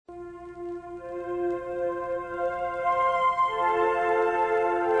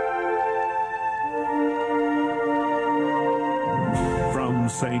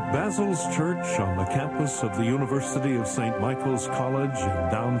St. Basil's Church on the campus of the University of St. Michael's College in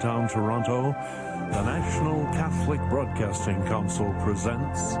downtown Toronto, the National Catholic Broadcasting Council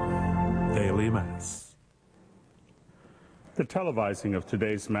presents Daily Mass. The televising of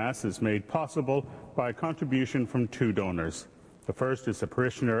today's Mass is made possible by a contribution from two donors. The first is a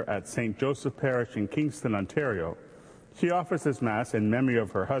parishioner at St. Joseph Parish in Kingston, Ontario. She offers this Mass in memory of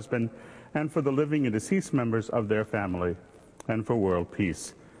her husband and for the living and deceased members of their family, and for world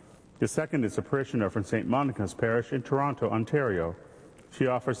peace. The second is a parishioner from St. Monica's Parish in Toronto, Ontario. She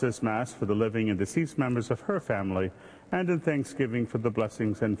offers this Mass for the living and deceased members of her family and in thanksgiving for the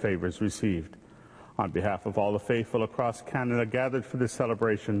blessings and favors received. On behalf of all the faithful across Canada gathered for this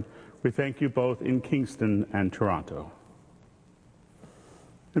celebration, we thank you both in Kingston and Toronto.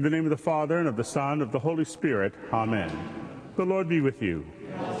 In the name of the Father, and of the Son, and of the Holy Spirit, Amen. The Lord be with you.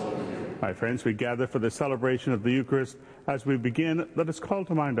 My friends, we gather for the celebration of the Eucharist. As we begin, let us call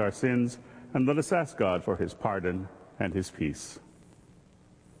to mind our sins, and let us ask God for his pardon and his peace.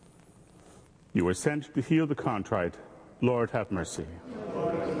 You were sent to heal the contrite. Lord, have mercy.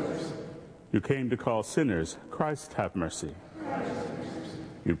 Lord, have mercy. You came to call sinners. Christ, have mercy. Christ, have mercy.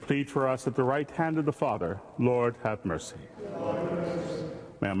 You plead for us at the right hand of the Father. Lord, have mercy. Lord, have mercy.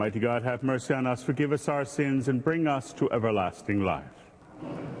 May Almighty God have mercy on us, forgive us our sins, and bring us to everlasting life.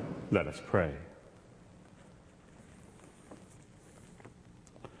 Amen. Let us pray.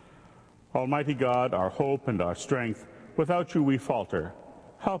 Almighty God, our hope and our strength, without you we falter.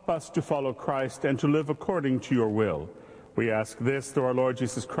 Help us to follow Christ and to live according to your will. We ask this through our Lord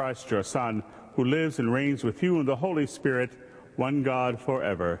Jesus Christ, your Son, who lives and reigns with you in the Holy Spirit, one God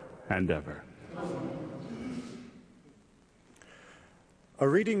forever and ever. A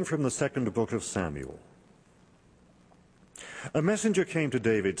reading from the second book of Samuel. A messenger came to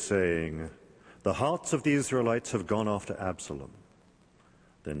David saying, "The hearts of the Israelites have gone after Absalom."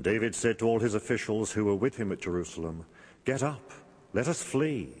 Then David said to all his officials who were with him at Jerusalem, "Get up, let us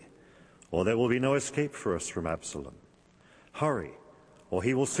flee, or there will be no escape for us from Absalom. Hurry, or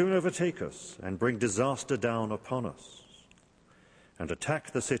he will soon overtake us and bring disaster down upon us, and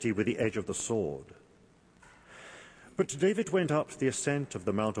attack the city with the edge of the sword." But David went up the ascent of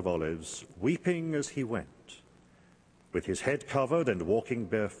the Mount of Olives, weeping as he went, with his head covered and walking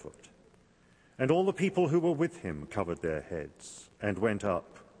barefoot. And all the people who were with him covered their heads and went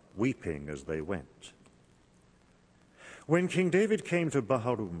up, weeping as they went. When King David came to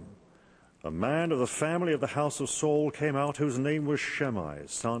Baharum, a man of the family of the house of Saul came out, whose name was Shimei,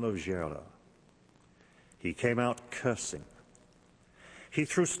 son of Gera. He came out cursing. He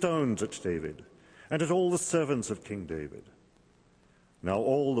threw stones at David and at all the servants of King David. Now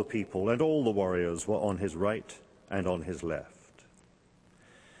all the people and all the warriors were on his right and on his left.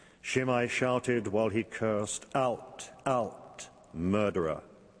 Shimei shouted while he cursed, "Out, out, murderer,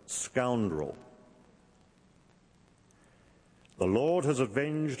 scoundrel. The Lord has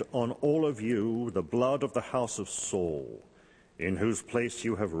avenged on all of you the blood of the house of Saul, in whose place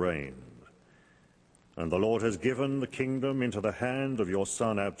you have reigned. And the Lord has given the kingdom into the hand of your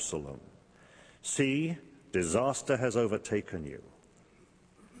son Absalom. See, disaster has overtaken you,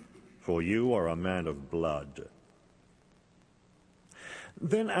 for you are a man of blood."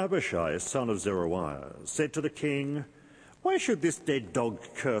 Then Abishai, son of Zeruiah, said to the king, "Why should this dead dog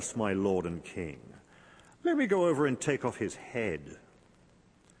curse my lord and king? Let me go over and take off his head."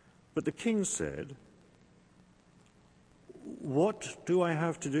 But the king said, "What do I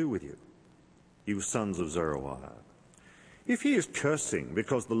have to do with you, you sons of Zeruiah? If he is cursing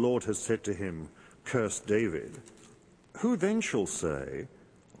because the Lord has said to him, 'Curse David,' who then shall say,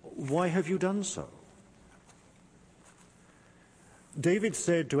 'Why have you done so?'" David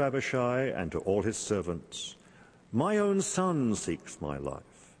said to Abishai and to all his servants, "My own son seeks my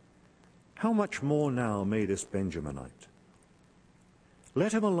life. How much more now may this Benjaminite?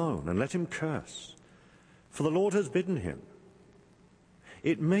 Let him alone and let him curse, for the Lord has bidden him.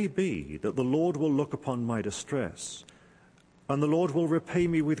 It may be that the Lord will look upon my distress, and the Lord will repay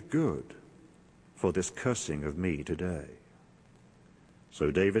me with good for this cursing of me today."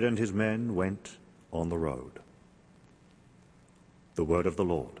 So David and his men went on the road. The word of the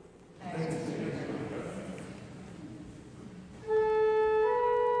Lord.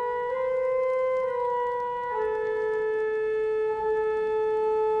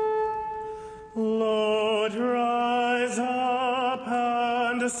 Lord, rise up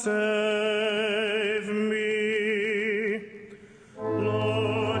and save me.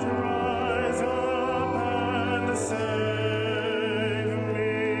 Lord, rise up and save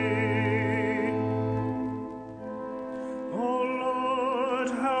me. Oh Lord,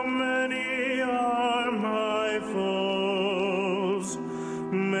 how many are my foes?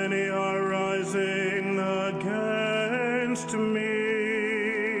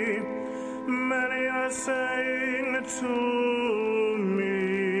 saying to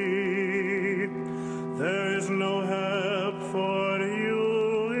me, there is no help for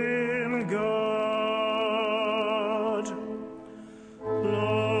you in God.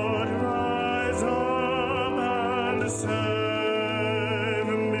 Lord, rise up and save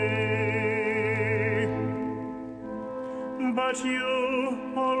me. But you,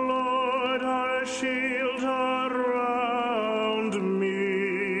 O Lord, are a shield around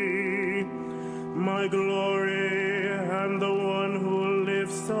me, my glory and the one who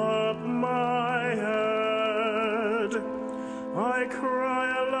lifts up my head. I cry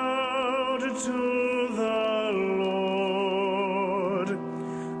aloud to the Lord,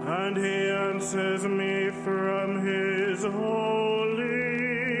 and he answers me from his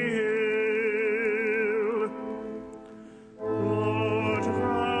holy hill. Lord,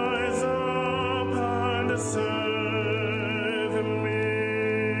 rise up and save me.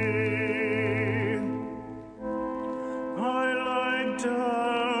 I lie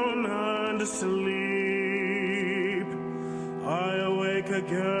down and sleep. I awake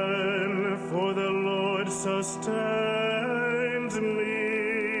again, for the Lord sustains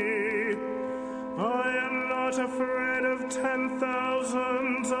me. I am not afraid of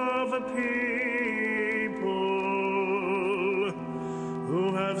 10,000s of people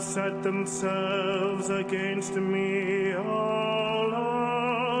who have set themselves against me all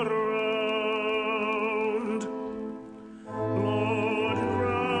around. Lord,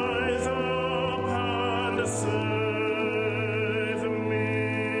 rise up and save me.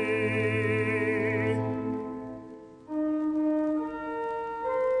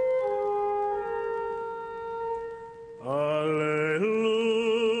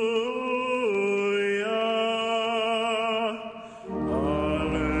 Alleluia.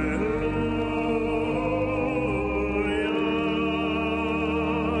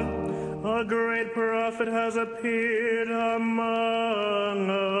 Alleluia. A great prophet has appeared among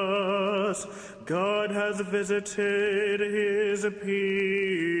us. God has visited his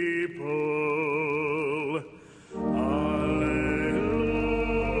people. Alleluia.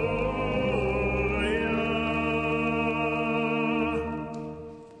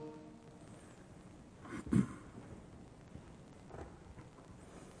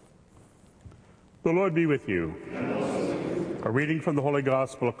 The Lord be with you. A reading from the Holy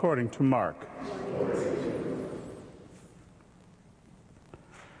Gospel according to Mark.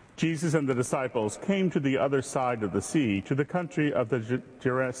 Jesus and the disciples came to the other side of the sea, to the country of the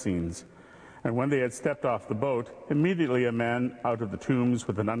Gerasenes. And when they had stepped off the boat, immediately a man out of the tombs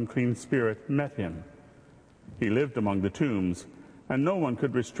with an unclean spirit met him. He lived among the tombs, and no one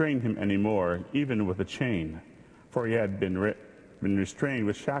could restrain him any more, even with a chain, for he had been restrained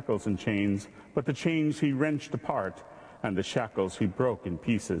with shackles and chains, but the chains he wrenched apart, and the shackles he broke in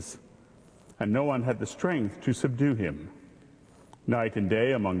pieces. And no one had the strength to subdue him. Night and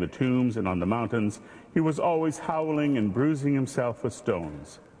day among the tombs and on the mountains, he was always howling and bruising himself with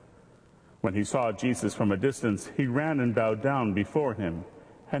stones. When he saw Jesus from a distance, he ran and bowed down before him,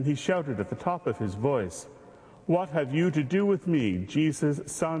 and he shouted at the top of his voice, "What have you to do with me, Jesus,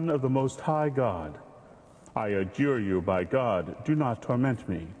 Son of the Most High God? I adjure you by God, do not torment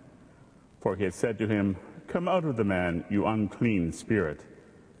me." For he had said to him, "Come out of the man, you unclean spirit."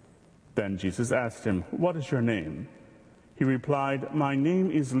 Then Jesus asked him, "What is your name?" He replied, "My name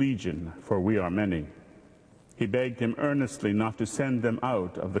is Legion, for we are many." He begged him earnestly not to send them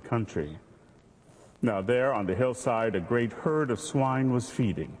out of the country. Now there on the hillside a great herd of swine was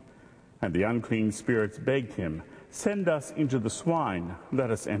feeding, and the unclean spirits begged him, "Send us into the swine,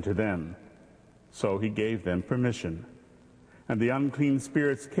 let us enter them." So he gave them permission. And the unclean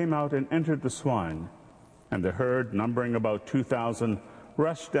spirits came out and entered the swine, and the herd, numbering about 2,000,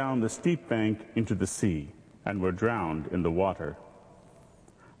 rushed down the steep bank into the sea, and were drowned in the water.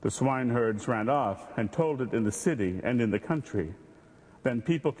 The swineherds ran off and told it in the city and in the country. Then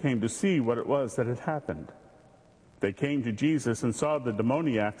people came to see what it was that had happened. They came to Jesus and saw the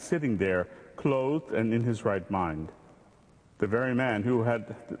demoniac sitting there, clothed and in his right mind, the very man who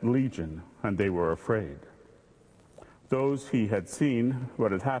had legion, and they were afraid. Those he had seen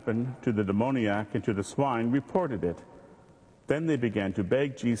what had happened to the demoniac and to the swine reported it. Then they began to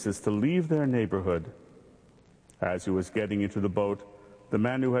beg Jesus to leave their neighborhood. As he was getting into the boat, the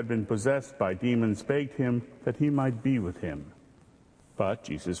man who had been possessed by demons begged him that he might be with him. But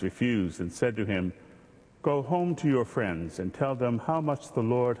Jesus refused and said to him, "Go home to your friends and tell them how much the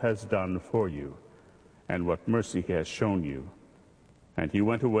Lord has done for you, and what mercy he has shown you." And he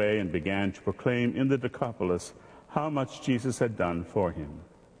went away and began to proclaim in the Decapolis how much Jesus had done for him,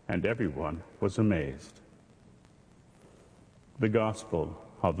 and everyone was amazed. The Gospel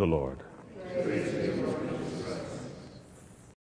of the Lord. Praise